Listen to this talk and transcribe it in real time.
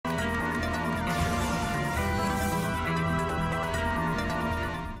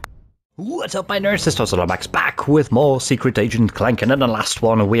What's up, my nerds? This is Max back with more Secret Agent Clank, and in the last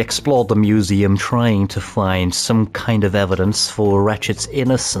one we explored the museum trying to find some kind of evidence for Ratchet's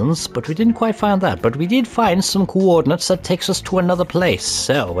innocence, but we didn't quite find that, but we did find some coordinates that takes us to another place.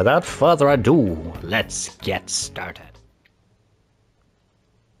 So without further ado, let's get started.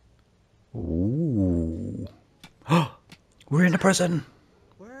 Ooh. We're in a prison.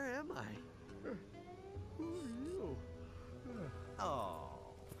 Where am I? Who are you? Oh,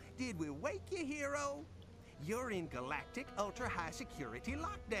 did we wake you, hero? You're in galactic ultra-high security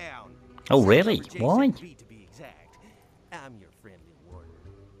lockdown. Oh, really? Sector Why? JCB to be exact. I'm your friendly warden.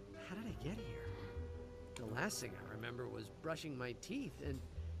 How did I get here? The last thing I remember was brushing my teeth and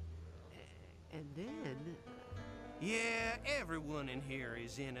then... Yeah, everyone in here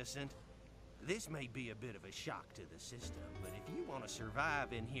is innocent. This may be a bit of a shock to the system, but if you want to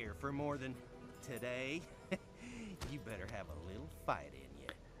survive in here for more than today, you better have a little fight in you.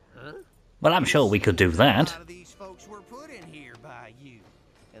 Huh? Well, I'm sure we could do A that. lot of these folks were put in here by you,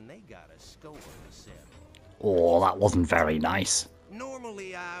 and they got a score to settle. Oh, that wasn't very nice.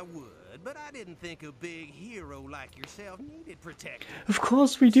 Normally I would, but I didn't think a big hero like yourself needed protection. Of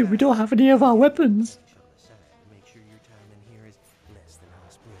course we do. We don't have any of our weapons. Shut aside and make sure your time in here is less than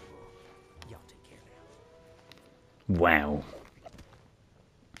hospitable. Y'all take care now. Wow.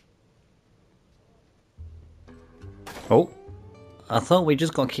 Oh, I thought we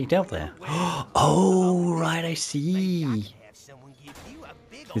just got kicked out there. Oh, right, I see. Have someone give you a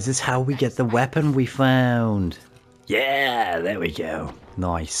big Is this how we get the weapon we found? Yeah, there we go.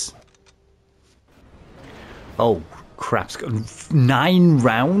 Nice. Oh, crap's got 9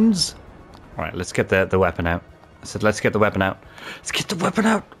 rounds? Alright, let's get the weapon out. I said, let's get the weapon out. Let's get the weapon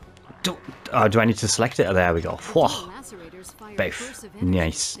out. Do I need to select it? Oh, there we go. Whoa. Both.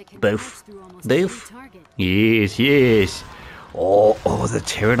 Nice. Both. Both. Yes, yes. Oh, the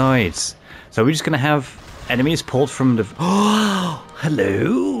Tyrannoids. So we're just going to have enemies pulled from the... Oh,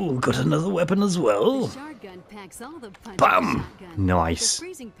 hello. Got another weapon as well. Bam. Nice.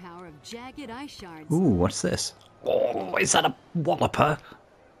 Ooh, what's this? Oh, is that a walloper?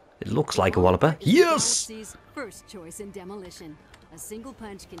 It looks like a walloper. Yes! First choice in demolition. A single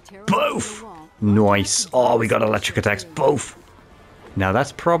punch can tear Both! Nice. Oh, we got electric attacks. Both. Now,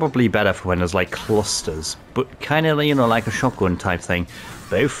 that's probably better for when there's, like, clusters. But kind of, you know, like a shotgun type thing.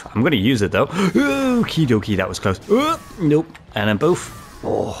 Both. I'm going to use it, though. Okie dokie, that was close. Nope. And then both.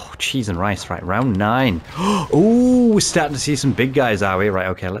 Oh, cheese and rice. Right, round 9. Oh, we're starting to see some big guys, are we? Right,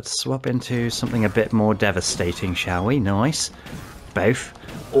 okay, let's swap into something a bit more devastating, shall we? Nice. Both.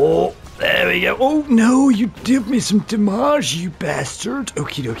 Oh, there we go. Oh, no, you did me some damage, you bastard.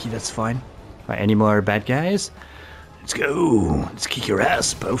 Okie dokie, that's fine. Right, any more bad guys? Let's go. Let's kick your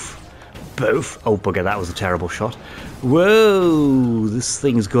ass, both. Both. Oh, bugger, that was a terrible shot. Whoa, this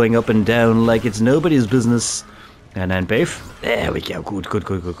thing's going up and down like it's nobody's business. And then both. There we go. Good, good,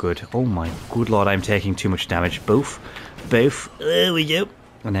 good, good, good. Oh, my good lord, I'm taking too much damage. Both. Both. There we go.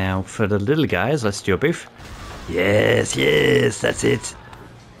 And now, for the little guys, let's do a both. Yes, yes, that's it.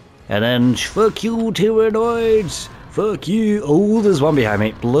 And then, fuck you, Tyrannoids! Fuck you! Oh, there's one behind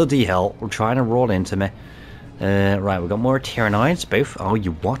me. Bloody hell, we're trying to roll into me. Right, we've got more Tyrannoids, both. Oh,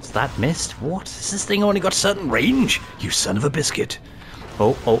 you what? That missed? What? Has this thing only got certain range? You son of a biscuit.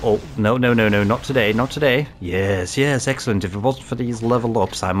 Oh. No, not today, not today. Yes, excellent. If it wasn't for these level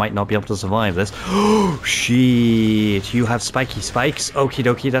ups, I might not be able to survive this. Oh, shit. You have spiky spikes. Okie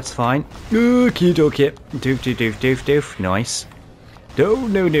dokie, that's fine. Okie dokie. Doof. Nice. No.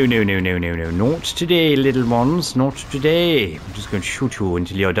 Not today, little ones. Not today. I'm just going to shoot you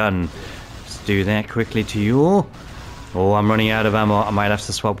until you're done. Let's do that quickly to you. Oh, I'm running out of ammo. I might have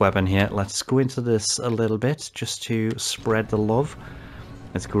to swap weapon here. Let's go into this a little bit just to spread the love.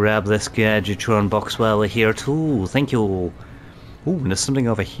 Let's grab this Gadgetron box while we're here too. Thank you. Oh, and there's something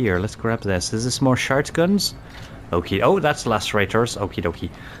over here. Let's grab this. Is this more shotguns? Okay. Oh, that's lacerators. Okie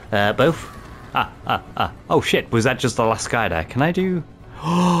dokie. Both. Oh shit, was that just the last guy there? Can I do...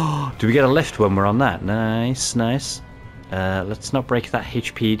 Oh, do we get a lift when we're on that? Nice. Let's not break that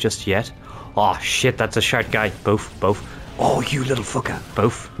HP just yet. Oh shit, that's a shark guy. Both. Oh, you little fucker.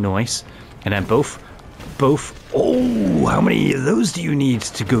 Both. Nice. And then both. Oh, how many of those do you need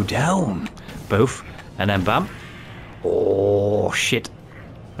to go down? Both. And then bam. Oh shit.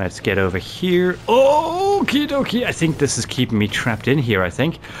 Let's get over here. Oh, okie dokie. I think this is keeping me trapped in here, I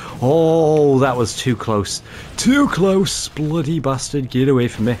think. Oh, that was too close. Too close. Bloody bastard. Get away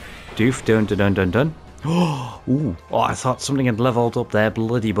from me. Doof. Dun. Oh, ooh. Oh, I thought something had leveled up there.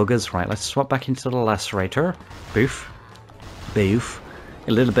 Bloody buggers. Right, let's swap back into the lacerator. Boof.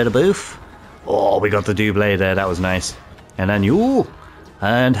 A little bit of boof. Oh, we got the double there. That was nice. And then you.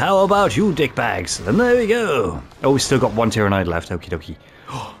 And how about you, dickbags? And there we go. Oh, we still got one Tyrannide left. Okie dokie.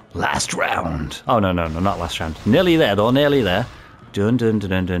 Last round. Oh, no, not last round. Nearly there, though. Nearly there. Dun, dun, dun,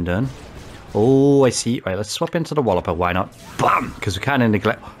 dun, dun, dun. Oh, I see. Right, let's swap into the Walloper. Why not? Bam! Because we kind of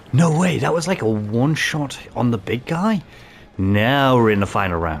neglect... No way, that was like a one-shot on the big guy. Now we're in the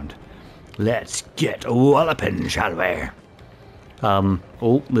final round. Let's get walloping, shall we?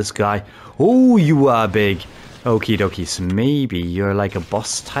 Oh, this guy. Oh, you are big. Okie dokie, so maybe you're like a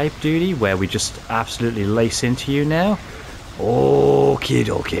boss type duty where we just absolutely lace into you now. Okie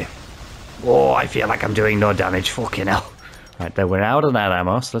dokie. Oh, I feel like I'm doing no damage. Fucking hell. Right, then we're out of that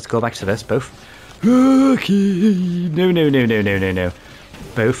ammo, so let's go back to this. Both. Okay. No.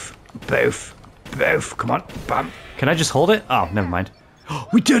 Both. Come on. Bam. Can I just hold it? Oh, never mind.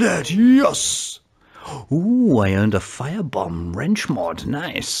 We did it! Yes! Ooh, I earned a firebomb wrench mod.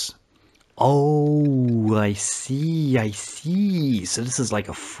 Nice. Oh, I see. So this is like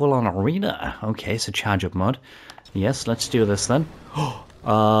a full-on arena. Okay, so charge up mod. Yes, let's do this then.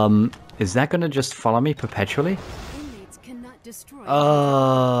 Is that going to just follow me perpetually? Inmates cannot destroy.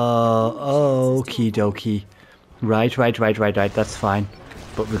 Okie dokie. Right. That's fine.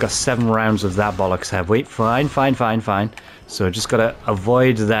 But we've got 7 rounds of that bollocks, have we? Fine. So just gotta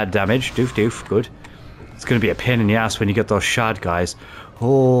avoid that damage. Doof. Good. It's gonna be a pain in the ass when you get those shard guys.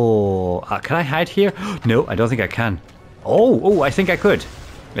 Oh, can I hide here? No, I don't think I can. Oh, I think I could.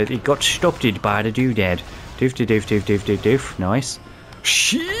 It got stopped by the doodad. Doof. Nice.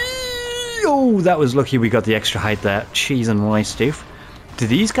 Oh, that was lucky we got the extra height there. Cheese and rice, doof. Do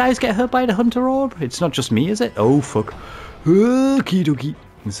these guys get hurt by the hunter orb? It's not just me, is it? Oh, fuck. Okie dokie.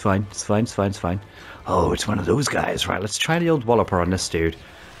 It's fine. Oh, it's one of those guys. Right, let's try the old Walloper on this dude.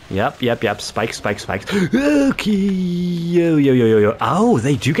 Yep. Spikes. Okay. Yo. Oh,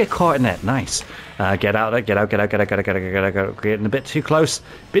 they do get caught in it. Nice. Get out. Getting a bit too close.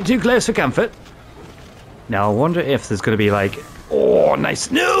 For comfort. Now, I wonder if there's going to be like... Oh, nice.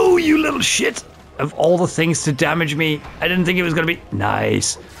 No, you little shit. Of all the things to damage me, I didn't think it was going to be...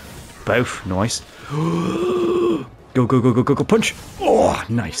 Nice. Both. Nice. Go, punch. Oh,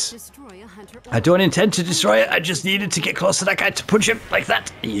 nice. I don't intend to destroy it. I just needed to get close to that guy to punch him like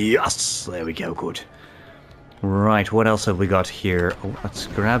that. Yes, there we go, good. Right, what else have we got here? Oh, let's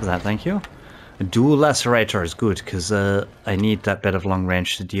grab that, thank you. A dual lacerator is good, because I need that bit of long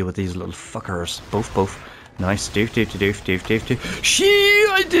range to deal with these little fuckers. Both. Nice, doof. Shee,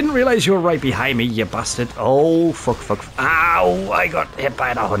 I didn't realize you were right behind me, you bastard. Oh, fuck. Ow, I got hit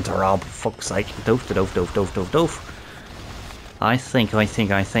by the hunter orb. Fuck's sake. Doof. I think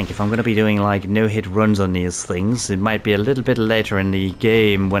if I'm going to be doing like no-hit runs on these things, it might be a little bit later in the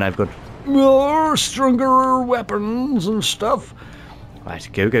game when I've got more stronger weapons and stuff. Right,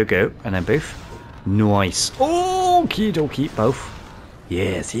 go, and then both. Nice. Okie dokie, both.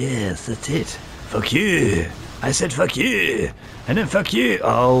 Yes, that's it. Fuck you. I said fuck you. And then fuck you.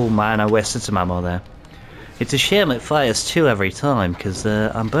 Oh man, I wasted some ammo there. It's a shame it fires 2 every time, because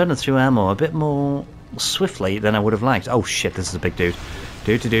I'm burning through ammo a bit more swiftly than I would have liked. Oh shit, this is a big dude.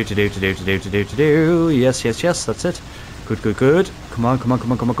 Yes, that's it. Good. Come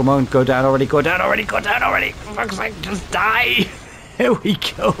on. Go down already. For fuck's sake, just die. Here we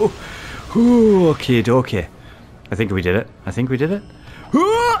go. Ooh, okay. I think we did it.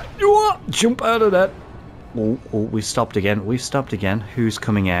 Jump out of that. Oh, we stopped again. Who's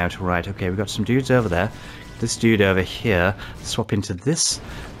coming out? Right, okay, we've got some dudes over there. This dude over here. Swap into this.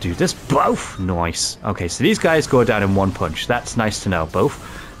 Do this. Both. Nice. Okay, so these guys go down in one punch. That's nice to know. Both.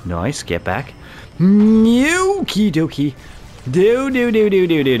 Nice. Get back. Okie dokie.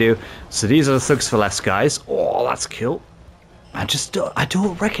 Do. So these are the Thugs for Less guys. Oh, that's cool. I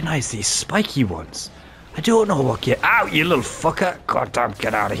don't recognize these spiky ones. I don't know what you... Ow, you little fucker. God damn,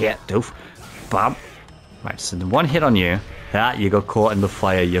 get out of here. Doof. Bam. Right, so the one hit on you. Ah, you got caught in the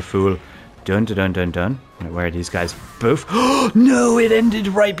fire, you fool. Dun. Right, where are these guys? Both. No, it ended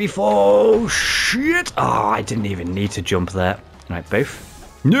right before. Oh, shit. Oh, I didn't even need to jump there. Right,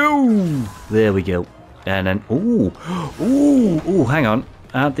 both. No. There we go. And then... Ooh, hang on.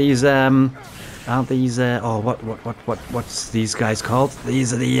 Aren't these... what's these guys called?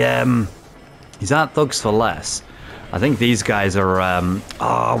 These are the... These aren't Thugs for Less. I think these guys are,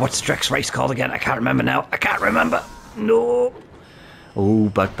 what's Drek's race called again? I can't remember now. No. Oh,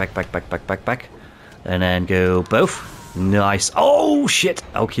 back. And then go both. Nice. Oh, shit.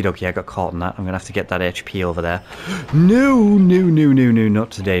 Okie dokie, I got caught in that. I'm going to have to get that HP over there. No. Not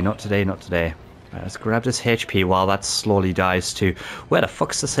today. Right, let's grab this HP while that slowly dies too. Where the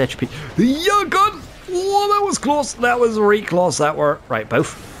fuck's this HP? Your gun! Oh, that was close. That was really close, that were. Right, both.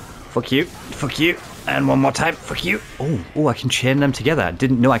 Fuck you. And one more time. Fuck you. Oh, I can chain them together.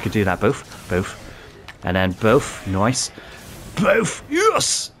 Didn't know I could do that. Both. And then both. Nice. Both.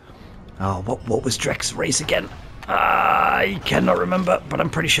 Yes. Oh, what was Drek's race again? I cannot remember, but I'm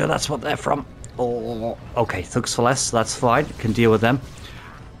pretty sure that's what they're from. Oh, okay. Thugs for less. That's fine. Can deal with them.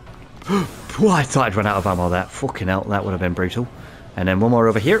 Oh, I thought I'd run out of ammo there. Fucking hell, that would have been brutal. And then one more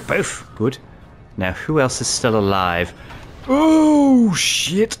over here. Both. Good. Now, who else is still alive? Oh,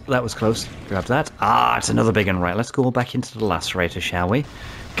 shit. That was close. Grab that. Ah, it's another big one. Right, let's go back into the lacerator, shall we?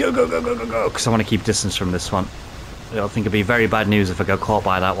 Go, because I want to keep distance from this one. I don't think it'd be very bad news if I got caught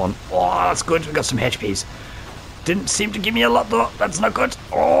by that one. Oh, that's good. We got some HPs. Didn't seem to give me a lot, though. That's not good.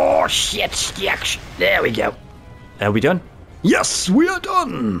 Oh, shit. Yuck. There we go. Are we done? Yes, we are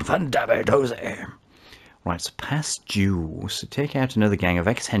done. Fandaberdoze. Right, so past due. So take out another gang of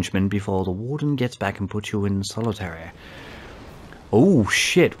ex-henchmen before the warden gets back and puts you in solitary. Oh,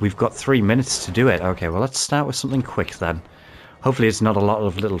 shit. We've got 3 minutes to do it. Okay, well, let's start with something quick, then. Hopefully it's not a lot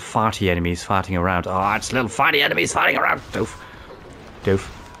of little farty enemies farting around. Oh, it's little farty enemies farting around. Doof.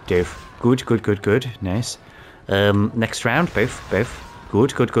 Good. Nice. Next round. Both.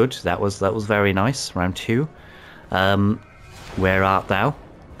 Good. That was very nice. Round 2. Where art thou?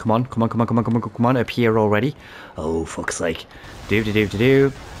 Come on, up here already. Oh, fuck's sake. Do.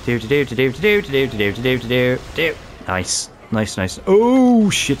 Nice. Oh,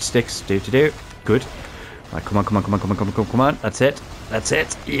 shit sticks. Do. Good. Right, come on. That's it.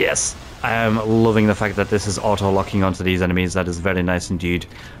 Yes. I am loving the fact that this is auto-locking onto these enemies. That is very nice indeed.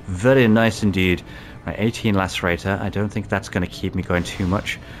 Right, 18 lacerator. I don't think that's going to keep me going too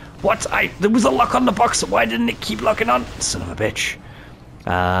much. What? There was a lock on the box. Why didn't it keep locking on? Son of a bitch.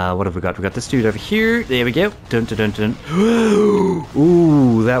 What have we got? We got this dude over here. There we go. Dun.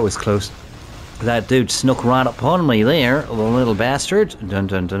 Ooh, that was close. That dude snuck right upon me there, the little bastard. Dun.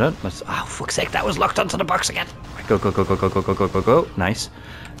 Oh, fuck's sake, that was locked onto the box again. Right, go. Nice.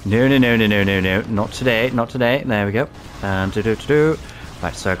 No. Not today. There we go. And do.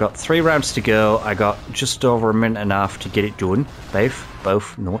 Right, so I got 3 rounds to go. I got just over a minute and a half to get it done.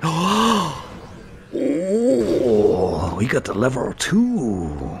 Both. No. Oh, we got the level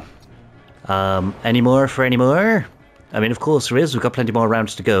 2. Any more? I mean, of course there is. We've got plenty more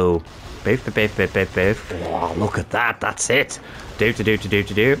rounds to go. Both. Oh, look at that. That's it. Do.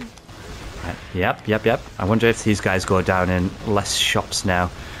 Right, yep. I wonder if these guys go down in less shops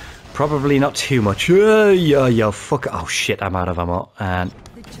now. Probably not too much. Yeah, fuck. Oh, shit, I'm out of ammo. And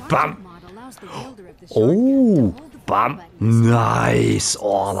bam. Oh, bam. Nice.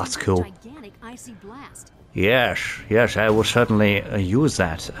 Oh, that's cool. Yes, I will certainly use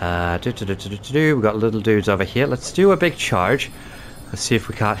that. We got little dudes over here. Let's do a big charge. Let's see if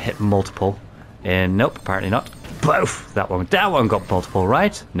we can't hit multiple. And nope, apparently not. Both. That one got multiple,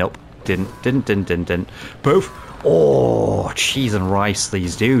 right? Nope, didn't. Both. Oh, cheese and rice,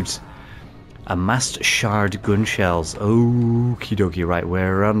 these dudes. Amassed shard gun shells. Okie dokie, right,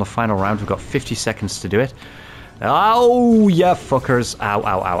 we're on the final round. We've got 50 seconds to do it. Oh, yeah, fuckers.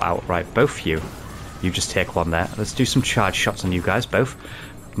 Ow. Right, both you. You just take one there. Let's do some charge shots on you guys, both.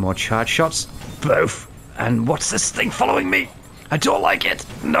 More charge shots. Both. And what's this thing following me? I don't like it.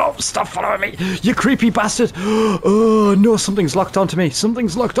 No, stop following me. You creepy bastard. Oh, no, something's locked onto me.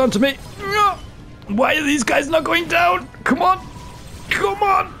 Why are these guys not going down? Come on.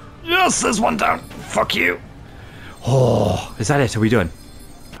 Yes, there's one down. Fuck you. Oh, is that it? Are we done?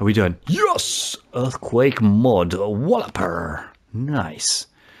 Yes. Earthquake mod. Walloper. Nice.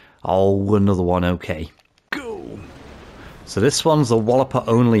 Oh, another one. Okay. Go. So this one's a Walloper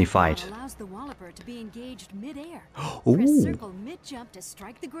only fight. Allows the Walloper to be engaged mid-air. Ooh. Press circle mid-jump to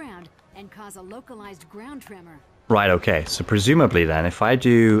strike the ground and cause a localized ground tremor. Right, okay. So presumably then, if I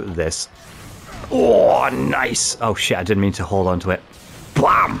do this... Oh, nice. Oh, shit, I didn't mean to hold on to it.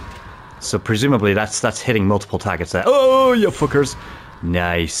 Blam! So presumably that's hitting multiple targets there. Oh, you fuckers.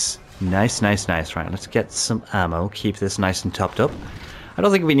 Nice. Right, let's get some ammo. Keep this nice and topped up. I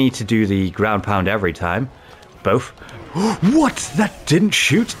don't think we need to do the ground pound every time. Both. What? That didn't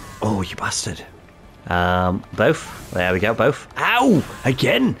shoot? Oh, you bastard. Both. There we go, both. Ow!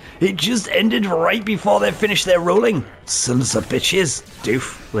 Again! It just ended right before they finished their rolling. Sons of bitches.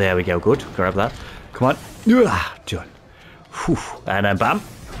 Doof. There we go, good. Grab that. Come on. Done. Whew. And then bam.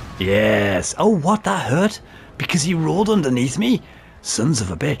 Yes. Oh, what? That hurt? Because he rolled underneath me? Sons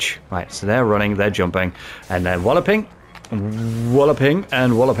of a bitch. Right, so they're running, they're jumping, and they're walloping. Come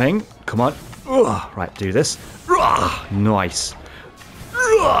on. Right, do this. Nice.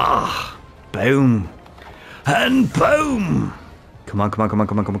 Boom. And boom.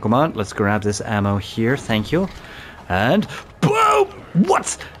 Come on. Let's grab this ammo here. Thank you. And boom.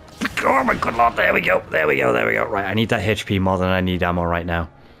 What? Oh my good lord, there we go. There we go, there we go. Right, I need that HP more than I need ammo right now.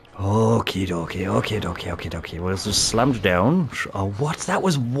 Okie dokie, okie dokie, okie dokie. Well, it's just slammed down. Oh, what? That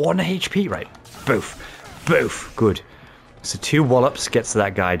was 1 HP, right? Boof. Boof. Good. So 2 wallops gets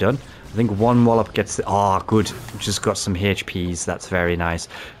that guy done. I think 1 wallop gets the... Oh, good. Just got some HPs. That's very nice.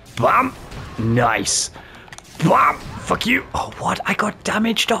 Bam! Nice. Bam! Fuck you. Oh, what? I got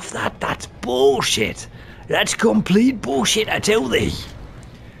damaged off that. That's bullshit. That's complete bullshit, I tell thee.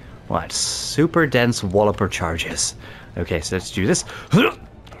 What? Super dense walloper charges. Okay, so let's do this.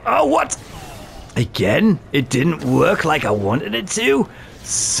 Oh, what? Again? It didn't work like I wanted it to?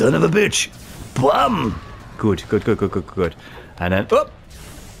 Son of a bitch. Bum! Good, good, good, good, good, good. And then, up!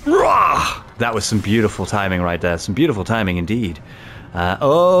 Rah! That was some beautiful timing right there. Some beautiful timing indeed.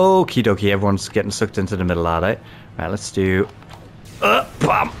 Okie dokie, everyone's getting sucked into the middle, are they? Right, let's do...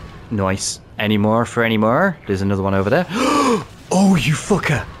 Bam! Nice. Any more for any more? There's another one over there. Oh, you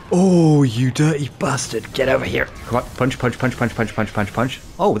fucker! Oh, you dirty bastard. Get over here. Come on. Punch, punch, punch, punch, punch, punch, punch, punch.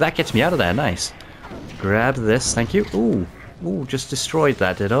 Oh, that gets me out of there. Nice. Grab this. Thank you. Ooh. Ooh, just destroyed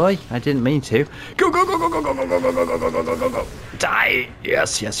that, did I? I didn't mean to. Go, go, go, go, go, go, go, go, go, go, go, go, go, go, go. Die.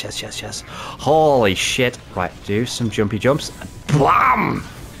 Yes, yes, yes, yes, yes. Holy shit. Right, do some jumpy jumps. Blam!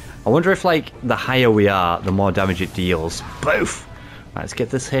 I wonder if, like, the higher we are, the more damage it deals. Boof. Right, let's get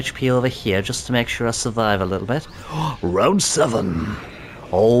this HP over here just to make sure I survive a little bit. Round 7.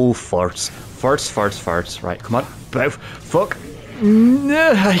 Oh, farts. Farts, farts, farts. Right, come on. Boof. Fuck.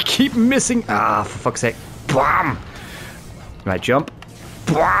 I keep missing. Ah, for fuck's sake. Bam! Right, jump.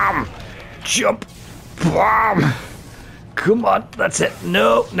 Bam! Jump. Bam! Come on, that's it.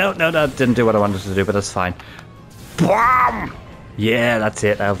 No, no, no, no. Didn't do what I wanted to do, but that's fine. Bam! Yeah, that's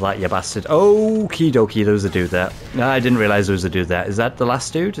it. I have that, you bastard. Okie dokie, there was a dude there. I didn't realize there was a dude there. Is that the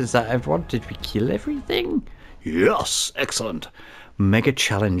last dude? Is that everyone? Did we kill everything? Yes, excellent. Mega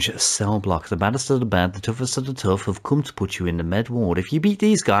challenge cell block. The baddest of the bad, the toughest of the tough have come to put you in the med ward. If you beat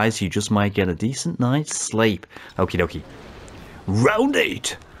these guys, you just might get a decent night's sleep. Okie dokie. Round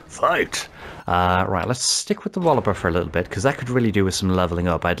 8. Fight. Right, let's stick with the walloper for a little bit, because that could really do with some leveling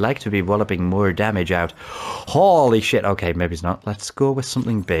up. I'd like to be walloping more damage out. Holy shit. Okay, maybe it's not. Let's go with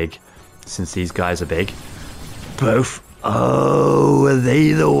something big, since these guys are big. Both. Oh, are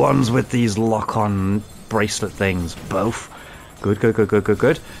they the ones with these lock-on bracelet things? Both. Good, good, good, good, good,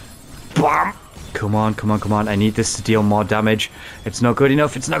 good. Bam! Come on, come on, come on. I need this to deal more damage. It's not good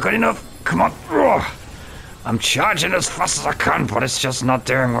enough. It's not good enough. Come on. Ugh. I'm charging as fast as I can, but it's just not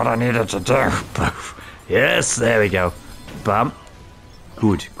doing what I needed to do. Poof. Yes, there we go. Bam.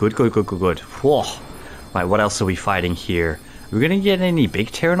 Good, good, good, good, good, good. Whoa. Right, what else are we fighting here? Are we going to get any big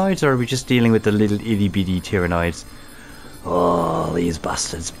Tyrannoids, or are we just dealing with the little itty-bitty Tyrannoids? Oh, these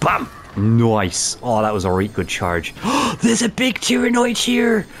bastards. Bam! Nice. Oh, that was a right good charge. There's a big Tyrannoid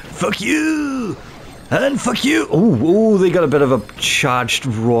here. Fuck you. And fuck you. Oh, they got a bit of a charged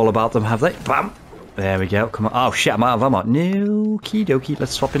roll about them, have they? Bam. There we go. Come on. Oh, shit, I'm out of ammo. No, key dokie.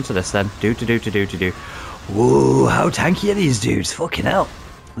 Let's swap into this then. Do. Whoa, how tanky are these dudes? Fucking hell.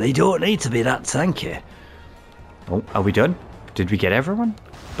 They don't need to be that tanky. Oh, are we done? Did we get everyone?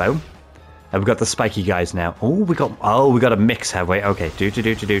 Boom. And we've got the spiky guys now. Oh, we got a mix, have we? Okay, do. Look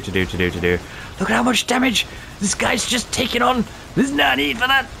at how much damage this guy's just taking on. There's no need for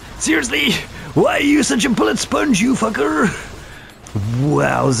that. Seriously, why are you such a bullet sponge, you fucker?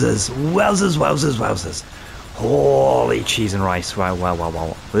 Wowzers, wowzers, wowzers, wowzers. Holy cheese and rice.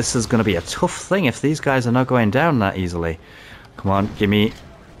 Wow. This is going to be a tough thing if these guys are not going down that easily. Come on, give me...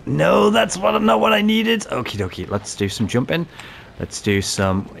 No, that's not what I needed. Okie dokie, let's do some jumping. Let's do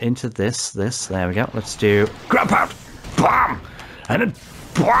some into this. There we go. Let's do grab pound. Bam! And then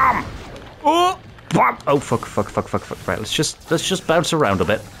bam! Oh! Bam! Oh fuck. Right, let's just bounce around a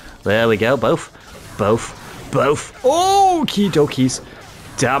bit. There we go. Both. Oh, key dokies.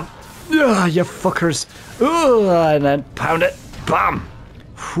 Damn. Ah, you fuckers. Oh, and then pound it. Bam!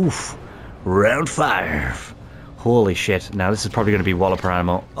 Whew. Round 5. Holy shit. Now this is probably going to be walloper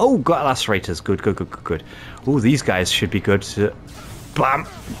ammo. Oh, got lacerators. Good. Oh, these guys should be good to... Bam!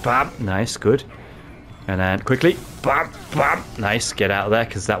 Nice, good. And then quickly. Bam! Nice, get out of there,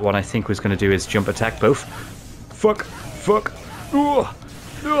 because that one I think was going to do his jump attack. Both. Fuck.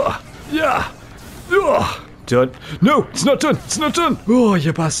 Yeah. Done. No, it's not done. Oh,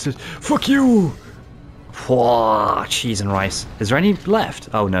 you bastard. Fuck you. Whoa, cheese and rice. Is there any left?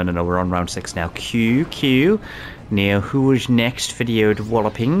 Oh, no. We're on round 6 now. Q. Now, who is next for the old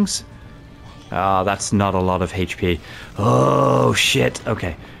wallopings? Oh, that's not a lot of HP. Oh, shit.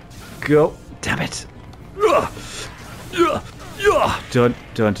 Okay. Go. Damn it.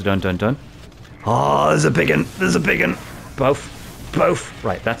 Done. Oh, there's a big one. Both.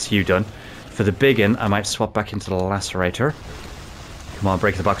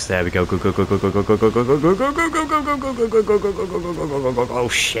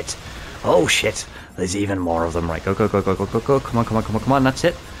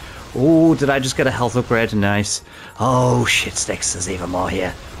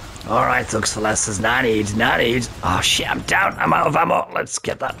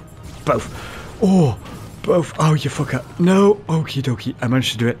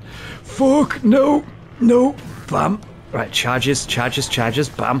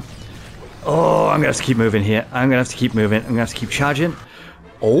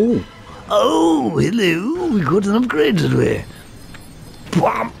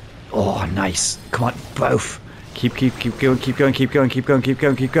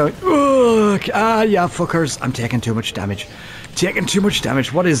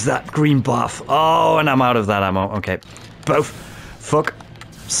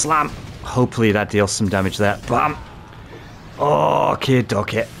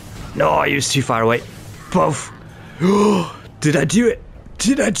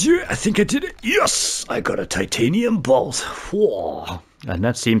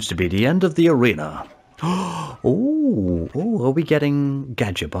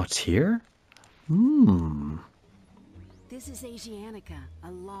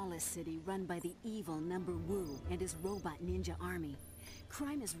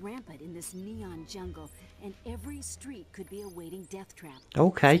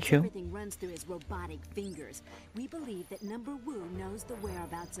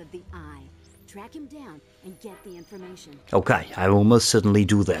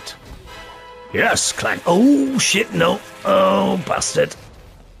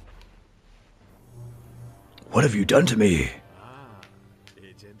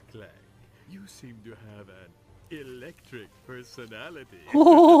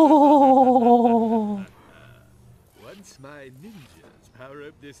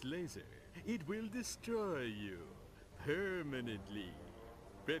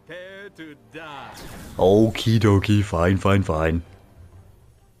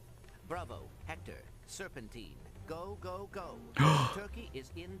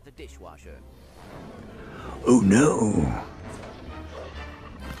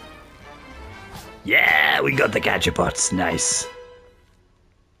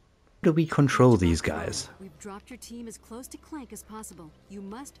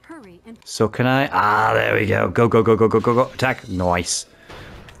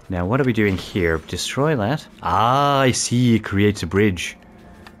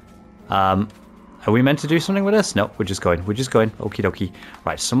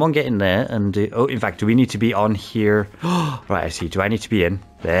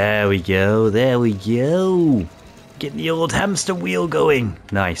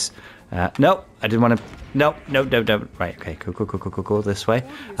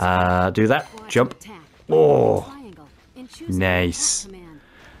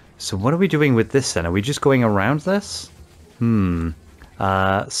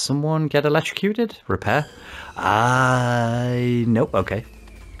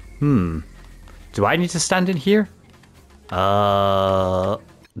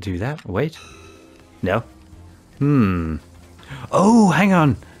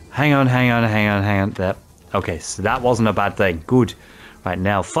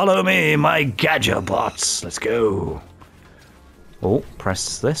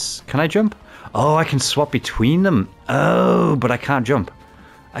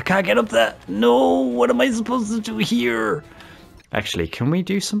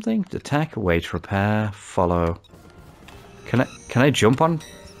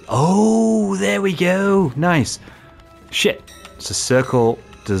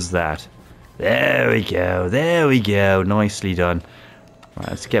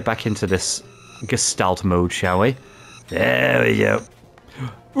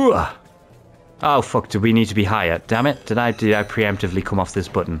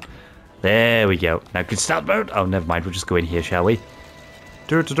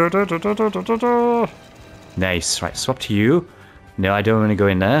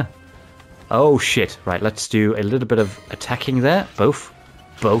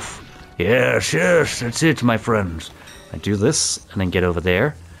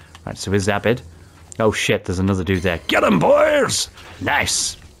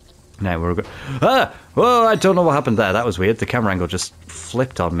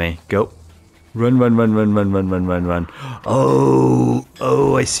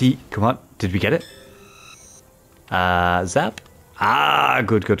 Ah,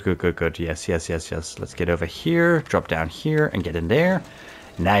 good, good, good, good, good. Yes, yes, yes, yes. Let's get over here, drop down here, and get in there.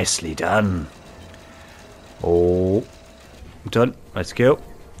 Nicely done. Oh, done. Let's go.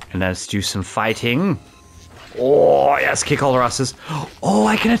 And let's do some fighting. Oh, yes, kick all their asses. Oh,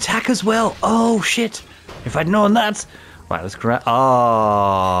 I can attack as well. Oh, shit. If I'd known that. Right, let's grab.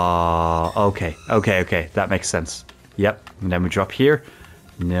 Oh, okay, okay, okay. That makes sense. Yep. And then we drop here.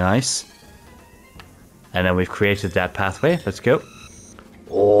 Nice. And then we've created that pathway. Let's go.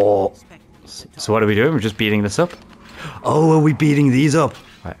 Oh. So what are we doing? We're just beating this up. Oh, are we beating these up?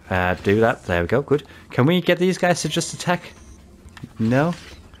 Right, do that. There we go. Good. Can we get these guys to just attack? No?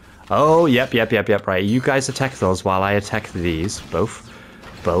 Oh, yep. Right, you guys attack those while I attack these. Both.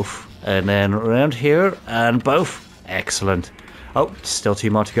 And then around here and both. Excellent. Oh, still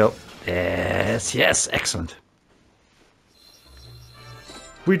 2 more to go. Yes, yes. Excellent.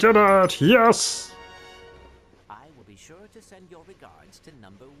 We did it! Yes! I will be sure to send your regards to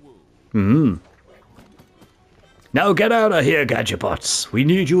Number Wu. Now get out of here, Gadgetbots. We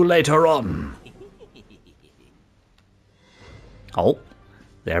need you later on. Oh,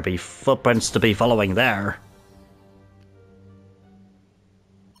 there be footprints to be following there.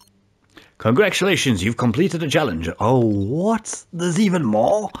 Congratulations, you've completed a challenge. Oh, what? There's even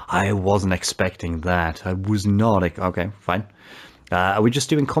more? I wasn't expecting that. I was not. Okay, fine. Are we just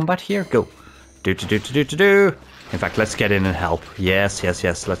doing combat here? Go. Do. In fact, let's get in and help. Yes.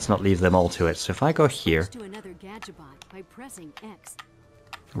 Let's not leave them all to it. So if I go here. To another Gadgetbot by pressing X.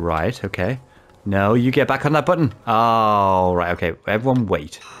 Right, okay. No, you get back on that button. Oh, right, okay. Everyone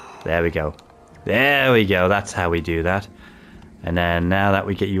wait. There we go. There we go. That's how we do that. And then now that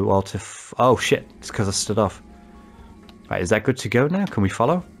we get you all to... oh, shit. It's because I stood off. Right, is that good to go now? Can we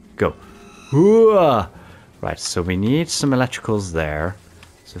follow? Go. Ooh. Right, so we need some electricals there.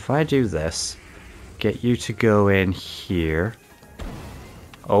 So if I do this, get you to go in here.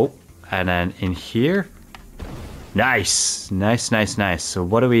 Oh, and then in here. Nice. So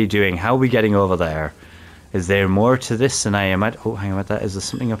what are we doing? How are we getting over there? Is there more to this than I am at? Oh, hang on with that. Is there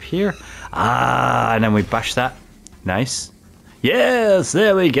something up here? Ah, and then we bash that. Nice. Yes,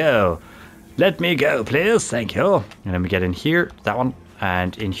 there we go. Let me go, please. Thank you. And then we get in here. That one.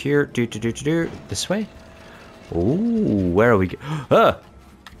 And in here. Do. This way. Ooh, where are we? Ah!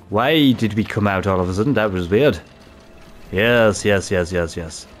 Why did we come out all of a sudden? That was weird. Yes.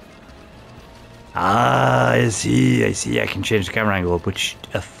 Ah, I see. I can change the camera angle, which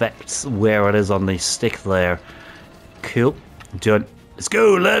affects where it is on the stick there. Cool. Done. Let's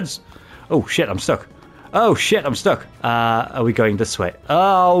go, lads. Oh, shit, I'm stuck. Are we going this way?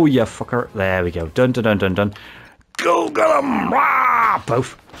 Oh, you fucker. There we go. Done. Go get 'em! Rah!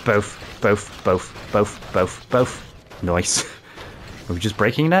 Both. Nice. Are we just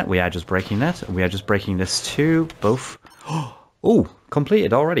breaking that? We are just breaking that. We are just breaking this too. Both. Oh,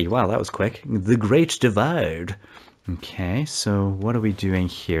 completed already. Wow, that was quick. The Great Divide. Okay, so what are we doing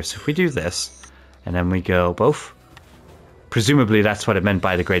here? So if we do this, and then we go both. Presumably that's what it meant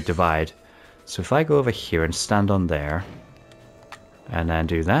by the Great Divide. So if I go over here and stand on there, and then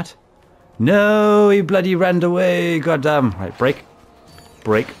do that. No, he bloody ran away. Goddamn. Right, break.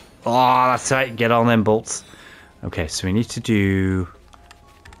 Oh, that's right. Get on them bolts. Okay, so we need to do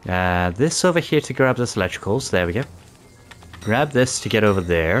this over here to grab this electricals. There we go. Grab this to get over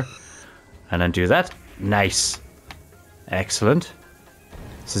there. And then do that. Nice. Excellent.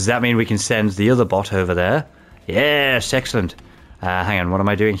 So does that mean we can send the other bot over there? Yes, excellent. Hang on, what am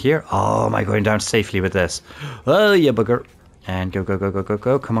I doing here? Oh, am I going down safely with this? Oh, you bugger. And go.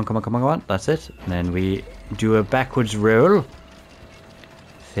 Come on. That's it. And then we do a backwards roll.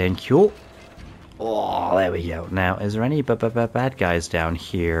 Thank you. Oh, there we go. Now, is there any bad guys down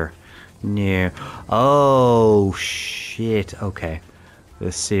here? No. Oh, shit. Okay.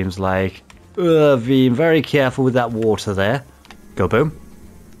 This seems like... being very careful with that water there. Go boom.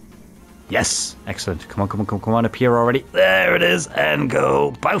 Yes. Excellent. Come on. Up here already. There it is. And go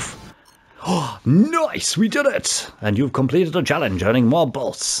both. Oh, nice. We did it. And you've completed a challenge, earning more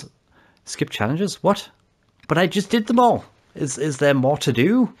bolts. Skip challenges? What? But I just did them all. Is there more to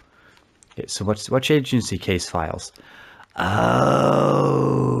do? Okay, so what's agency case files? Oh,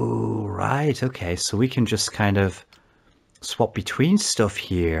 right. Okay, so we can just kind of swap between stuff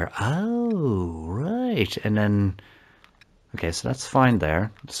here. Oh, right. And then... okay, so that's fine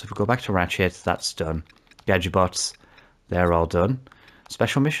there. So if we go back to Ratchet, that's done. Gadgetbots, they're all done.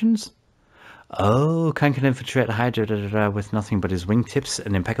 Special missions? Oh, Clank can infiltrate a Hydra with nothing but his wingtips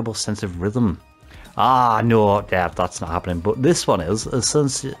and impeccable sense of rhythm. Ah, no, yeah, that's not happening. But this one is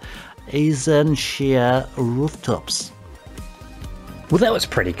Essential Rooftops. Well, that was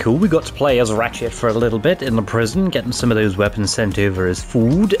pretty cool. We got to play as Ratchet for a little bit in the prison, getting some of those weapons sent over as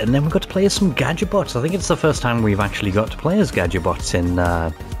food, and then we got to play as some Gadgetbots. I think it's the first time we've actually got to play as Gadgetbots in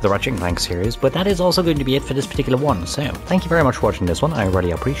the Ratchet & Clank series, but that is also going to be it for this particular one. So, thank you very much for watching this one. I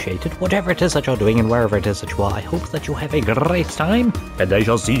really appreciate it. Whatever it is that you're doing and wherever it is that you are, I hope that you have a great time, and I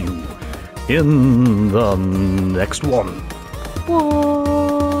shall see you in the next one. Bye!